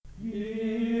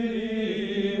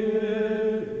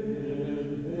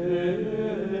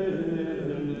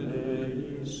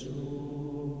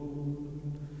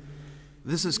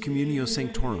This is Communio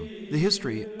Sanctorum, the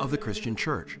history of the Christian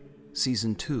Church,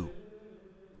 Season 2.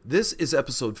 This is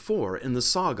Episode 4 in the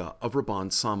saga of Rabban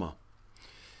Sauma.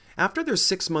 After their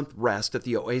 6-month rest at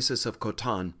the oasis of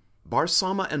Khotan, Bar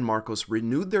Sauma and Marcos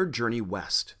renewed their journey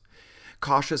west.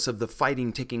 Cautious of the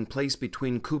fighting taking place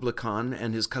between Kublai Khan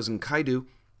and his cousin Kaidu,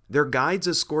 their guides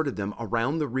escorted them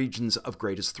around the regions of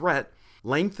greatest threat,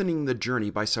 lengthening the journey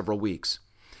by several weeks.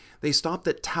 They stopped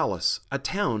at Talis, a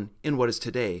town in what is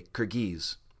today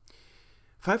Kyrgyz.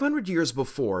 500 years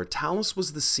before, Talis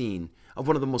was the scene of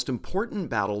one of the most important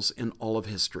battles in all of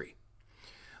history.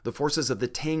 The forces of the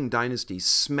Tang dynasty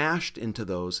smashed into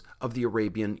those of the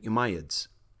Arabian Umayyads.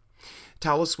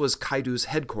 Talis was Kaidu's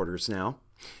headquarters now,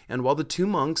 and while the two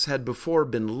monks had before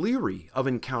been leery of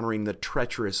encountering the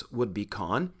treacherous would-be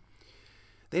Khan,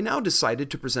 they now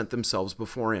decided to present themselves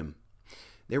before him.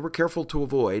 They were careful to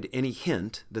avoid any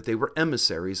hint that they were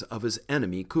emissaries of his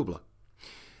enemy Kublai.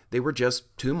 They were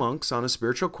just two monks on a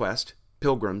spiritual quest,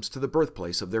 pilgrims to the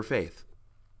birthplace of their faith.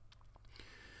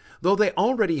 Though they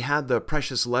already had the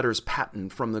precious letters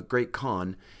patent from the great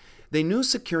Khan, they knew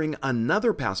securing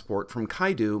another passport from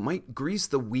Kaidu might grease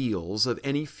the wheels of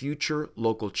any future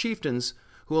local chieftains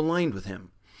who aligned with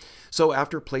him. So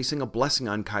after placing a blessing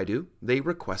on Kaidu, they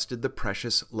requested the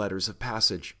precious letters of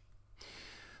passage.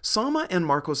 Sauma and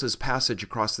Marcos' passage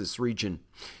across this region,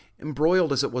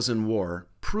 embroiled as it was in war,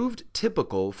 proved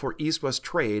typical for east-west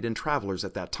trade and travelers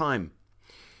at that time.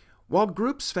 While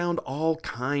groups found all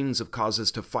kinds of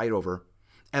causes to fight over,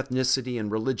 ethnicity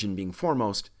and religion being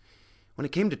foremost, when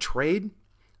it came to trade,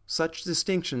 such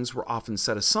distinctions were often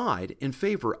set aside in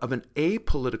favor of an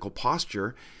apolitical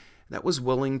posture that was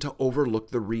willing to overlook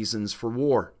the reasons for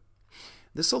war.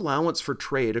 This allowance for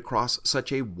trade across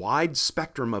such a wide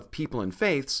spectrum of people and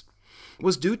faiths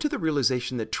was due to the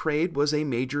realization that trade was a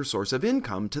major source of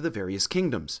income to the various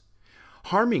kingdoms.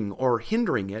 Harming or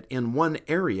hindering it in one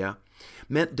area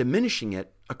meant diminishing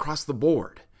it across the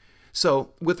board.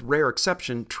 So, with rare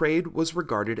exception, trade was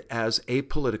regarded as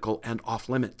apolitical and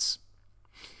off-limits.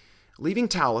 Leaving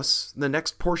Talis, the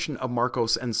next portion of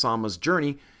Marcos and Sauma's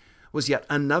journey was yet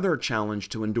another challenge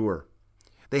to endure.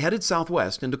 They headed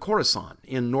southwest into Khorasan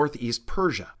in northeast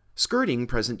Persia, skirting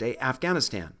present-day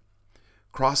Afghanistan.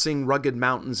 Crossing rugged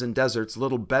mountains and deserts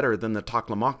little better than the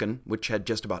Taklamakan, which had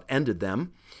just about ended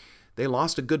them, they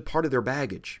lost a good part of their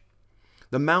baggage.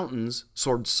 The mountains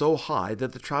soared so high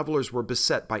that the travelers were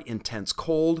beset by intense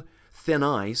cold, thin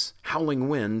ice, howling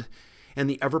wind, and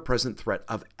the ever-present threat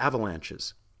of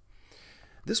avalanches.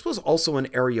 This was also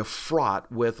an area fraught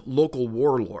with local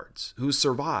warlords who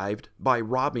survived by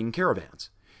robbing caravans.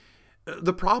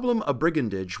 The problem of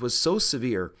brigandage was so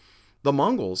severe, the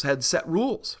Mongols had set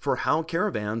rules for how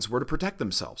caravans were to protect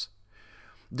themselves.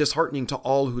 Disheartening to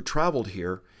all who traveled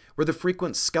here were the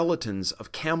frequent skeletons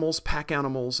of camels, pack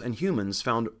animals, and humans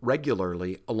found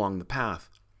regularly along the path.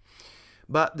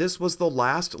 But this was the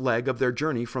last leg of their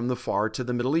journey from the far to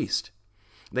the Middle East.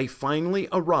 They finally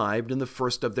arrived in the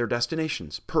first of their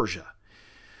destinations, Persia.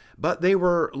 But they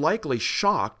were likely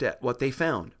shocked at what they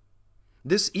found.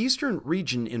 This eastern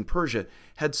region in Persia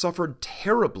had suffered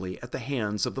terribly at the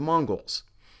hands of the Mongols.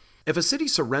 If a city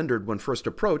surrendered when first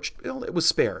approached, well, it was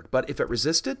spared, but if it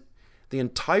resisted, the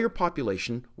entire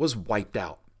population was wiped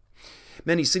out.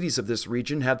 Many cities of this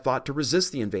region had fought to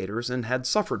resist the invaders and had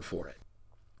suffered for it.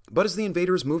 But as the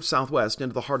invaders moved southwest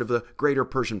into the heart of the greater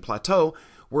Persian plateau,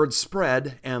 word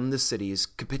spread and the cities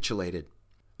capitulated.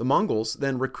 The Mongols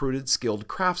then recruited skilled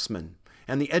craftsmen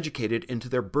and the educated into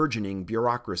their burgeoning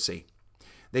bureaucracy.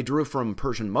 They drew from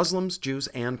Persian Muslims, Jews,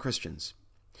 and Christians.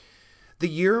 The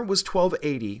year was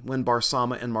 1280 when Bar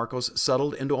Sauma and Marcos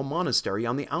settled into a monastery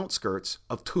on the outskirts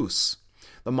of Tus,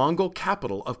 the Mongol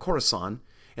capital of Khorasan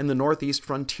in the northeast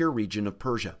frontier region of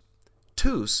Persia.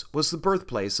 Tus was the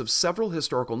birthplace of several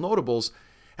historical notables,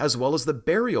 as well as the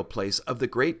burial place of the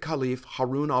great Caliph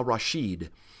Harun al-Rashid,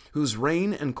 whose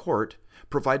reign and court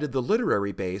provided the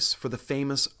literary base for the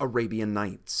famous Arabian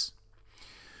Nights.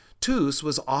 Tus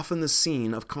was often the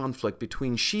scene of conflict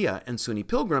between Shia and Sunni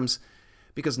pilgrims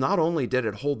because not only did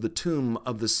it hold the tomb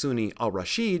of the Sunni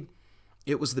al-Rashid,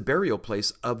 it was the burial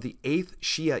place of the 8th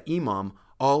Shia Imam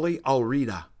Ali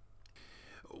al-Rida.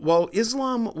 While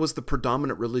Islam was the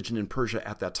predominant religion in Persia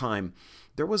at that time,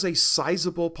 there was a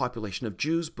sizable population of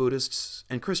Jews, Buddhists,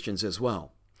 and Christians as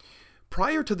well.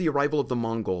 Prior to the arrival of the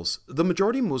Mongols, the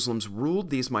majority Muslims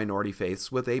ruled these minority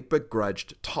faiths with a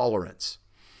begrudged tolerance.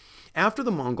 After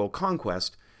the Mongol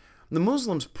conquest, the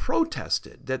Muslims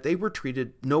protested that they were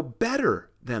treated no better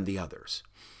than the others.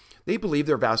 They believed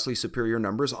their vastly superior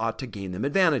numbers ought to gain them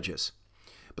advantages.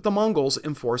 But the Mongols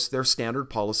enforced their standard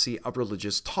policy of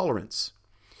religious tolerance.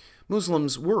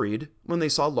 Muslims worried when they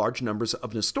saw large numbers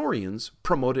of Nestorians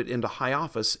promoted into high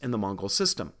office in the Mongol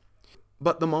system.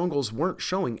 But the Mongols weren't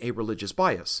showing a religious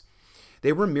bias.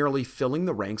 They were merely filling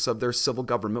the ranks of their civil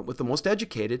government with the most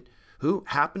educated, who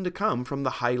happened to come from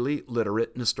the highly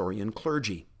literate Nestorian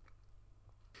clergy.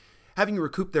 Having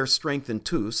recouped their strength in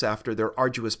Tus after their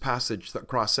arduous passage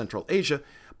across Central Asia,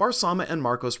 Bar Sauma and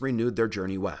Marcos renewed their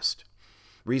journey west.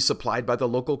 Resupplied by the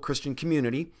local Christian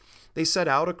community, they set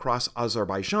out across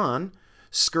Azerbaijan,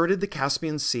 skirted the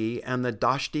Caspian Sea and the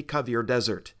Dashti Kavir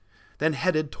Desert, then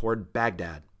headed toward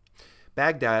Baghdad.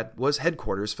 Baghdad was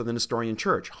headquarters for the Nestorian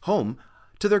Church, home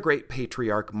to their great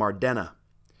patriarch Mardena.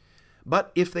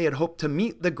 But if they had hoped to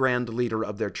meet the grand leader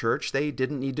of their church, they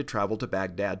didn't need to travel to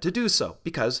Baghdad to do so,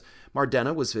 because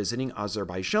Mardena was visiting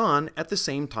Azerbaijan at the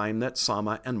same time that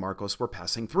Sauma and Marcos were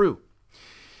passing through.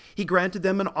 He granted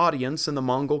them an audience in the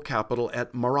Mongol capital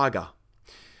at Maraga.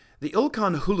 The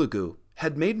Ilkhan Hulagu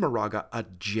had made Maraga a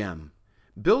gem,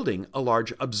 building a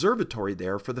large observatory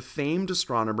there for the famed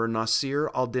astronomer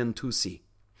Nasir al-Din Tusi.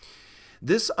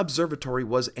 This observatory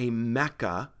was a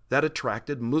Mecca that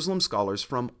attracted Muslim scholars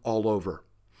from all over.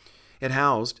 It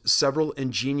housed several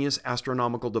ingenious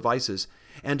astronomical devices,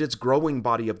 and its growing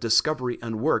body of discovery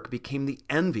and work became the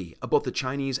envy of both the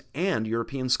Chinese and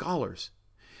European scholars.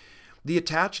 The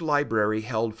attached library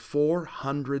held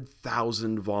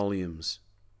 400,000 volumes.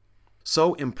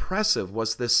 So impressive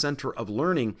was this center of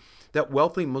learning that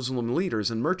wealthy Muslim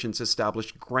leaders and merchants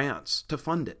established grants to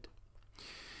fund it.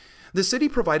 The city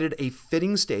provided a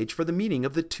fitting stage for the meeting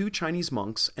of the two Chinese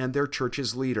monks and their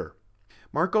church's leader.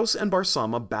 Marcos and Bar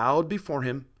Sauma bowed before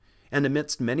him, and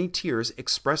amidst many tears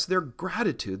expressed their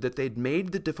gratitude that they'd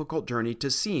made the difficult journey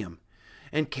to see him,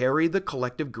 and carry the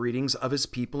collective greetings of his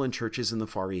people and churches in the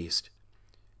Far East.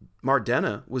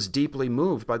 Mardena was deeply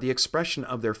moved by the expression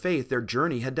of their faith their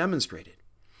journey had demonstrated.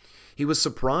 He was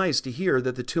surprised to hear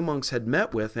that the two monks had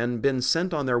met with and been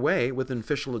sent on their way with an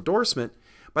official endorsement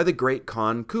by the great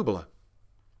Khan Kublai.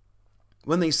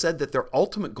 When they said that their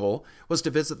ultimate goal was to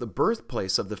visit the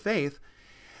birthplace of the faith,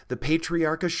 the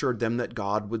patriarch assured them that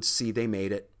God would see they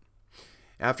made it.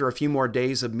 After a few more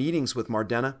days of meetings with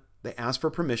Mardena, they asked for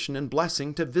permission and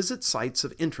blessing to visit sites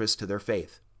of interest to their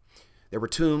faith. There were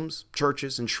tombs,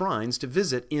 churches, and shrines to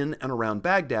visit in and around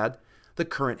Baghdad, the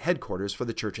current headquarters for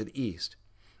the Church of the East.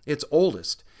 Its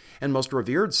oldest and most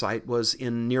revered site was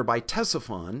in nearby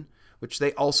Ctesiphon, which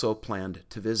they also planned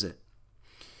to visit.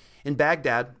 In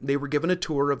Baghdad, they were given a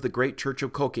tour of the great church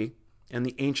of Koki and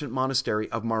the ancient monastery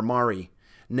of Marmari,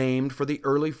 named for the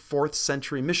early 4th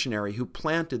century missionary who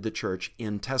planted the church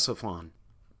in Ctesiphon.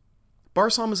 Bar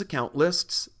Sauma's account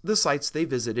lists the sites they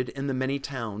visited in the many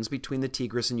towns between the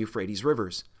Tigris and Euphrates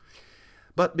rivers.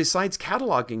 But besides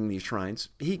cataloging these shrines,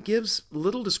 he gives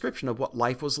little description of what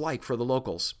life was like for the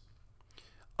locals.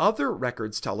 Other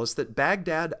records tell us that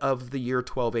Baghdad of the year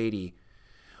 1280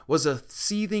 was a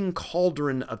seething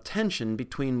cauldron of tension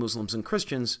between Muslims and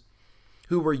Christians,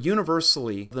 who were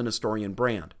universally the Nestorian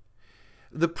brand.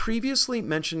 The previously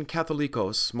mentioned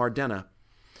Catholicos, Mardena,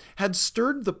 had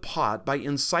stirred the pot by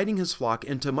inciting his flock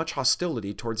into much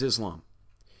hostility towards Islam.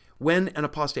 When an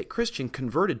apostate Christian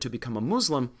converted to become a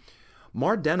Muslim,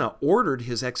 Mardena ordered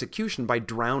his execution by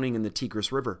drowning in the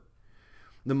Tigris River.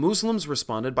 The Muslims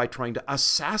responded by trying to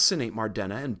assassinate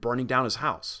Mardena and burning down his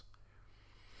house.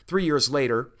 3 years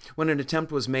later, when an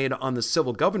attempt was made on the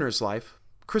civil governor's life,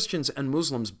 Christians and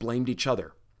Muslims blamed each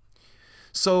other.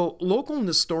 So local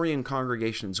Nestorian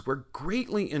congregations were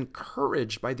greatly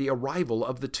encouraged by the arrival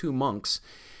of the two monks,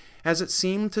 as it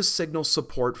seemed to signal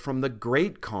support from the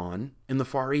great Khan in the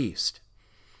Far East.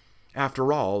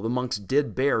 After all, the monks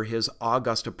did bear his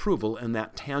august approval in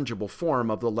that tangible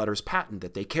form of the letters patent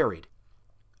that they carried.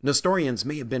 Nestorians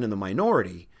may have been in the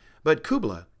minority, but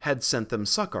Kublai had sent them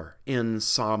succor in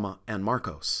Sauma and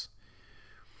Marcos.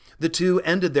 The two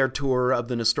ended their tour of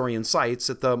the Nestorian sites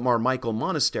at the Marmichael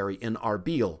Monastery in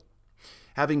Arbil.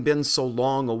 Having been so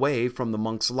long away from the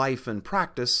monks' life and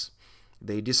practice,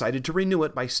 they decided to renew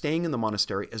it by staying in the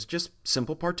monastery as just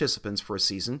simple participants for a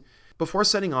season before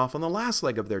setting off on the last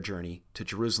leg of their journey to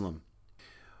Jerusalem.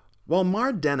 While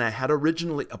Mardena had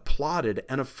originally applauded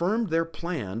and affirmed their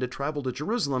plan to travel to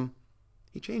Jerusalem,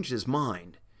 he changed his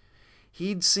mind.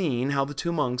 He'd seen how the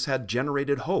two monks had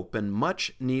generated hope and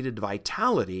much-needed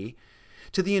vitality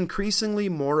to the increasingly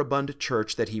moribund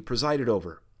church that he presided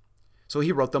over. So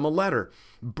he wrote them a letter,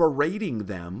 berating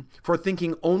them for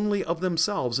thinking only of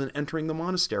themselves in entering the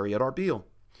monastery at Arbil.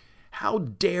 How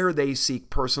dare they seek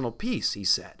personal peace, he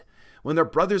said, when their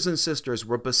brothers and sisters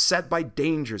were beset by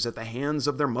dangers at the hands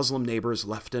of their Muslim neighbors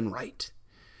left and right.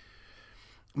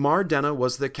 Mar Dena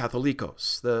was the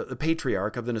Catholicos, the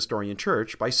patriarch of the Nestorian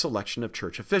Church by selection of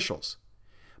church officials.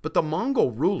 But the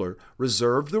Mongol ruler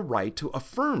reserved the right to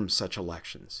affirm such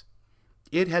elections.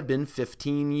 It had been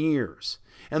 15 years,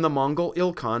 and the Mongol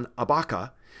Ilkhan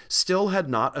Abaka still had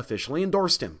not officially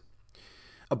endorsed him.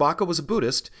 Abaka was a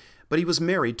Buddhist, but he was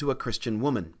married to a Christian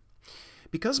woman.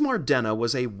 Because Mar Dena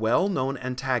was a well-known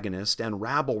antagonist and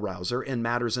rabble-rouser in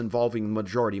matters involving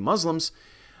majority Muslims,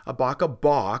 Abaka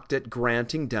balked at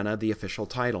granting Dena the official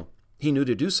title. He knew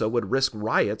to do so would risk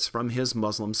riots from his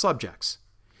Muslim subjects.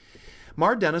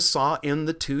 Mar Dena saw in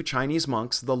the two Chinese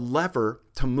monks the lever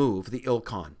to move the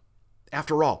Ilkhan.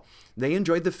 After all, they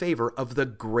enjoyed the favor of the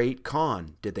Great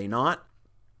Khan, did they not?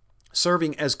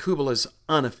 Serving as Kublai's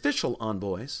unofficial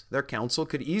envoys, their counsel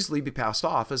could easily be passed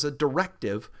off as a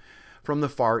directive from the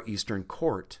Far Eastern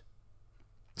court.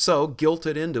 So,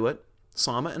 guilted into it,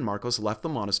 Sauma and Marcos left the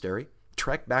monastery,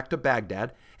 trekked back to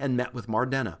Baghdad, and met with Mar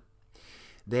Dena.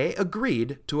 They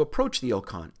agreed to approach the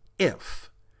Ilkhan if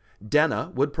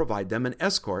Dena would provide them an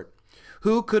escort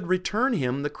who could return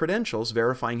him the credentials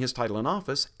verifying his title and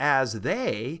office as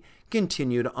they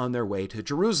continued on their way to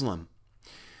Jerusalem.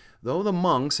 Though the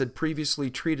monks had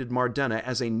previously treated Mar Dena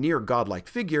as a near-godlike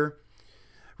figure,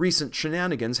 recent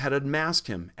shenanigans had unmasked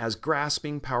him as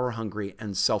grasping, power-hungry,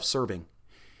 and self-serving.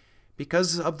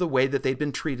 Because of the way that they'd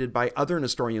been treated by other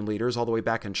Nestorian leaders all the way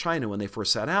back in China when they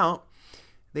first set out,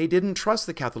 they didn't trust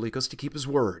the Catholicos to keep his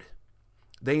word.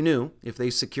 They knew if they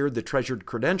secured the treasured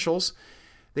credentials,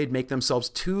 they'd make themselves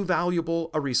too valuable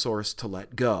a resource to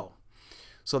let go.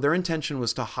 So their intention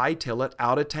was to hightail it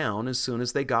out of town as soon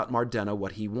as they got Mar Dena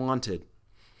what he wanted.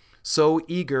 So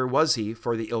eager was he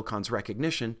for the Ilkhan's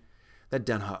recognition that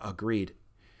Dena agreed.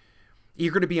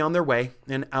 Eager to be on their way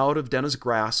and out of Dena's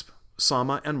grasp,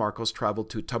 Sauma and Marcos traveled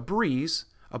to Tabriz,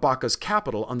 Abaka's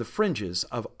capital on the fringes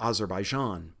of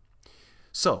Azerbaijan.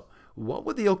 So, what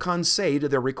would the Ilkhan say to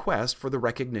their request for the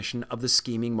recognition of the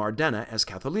scheming Mar Dena as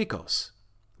Catholicos?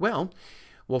 Well,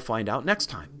 we'll find out next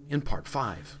time in Part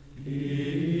 5.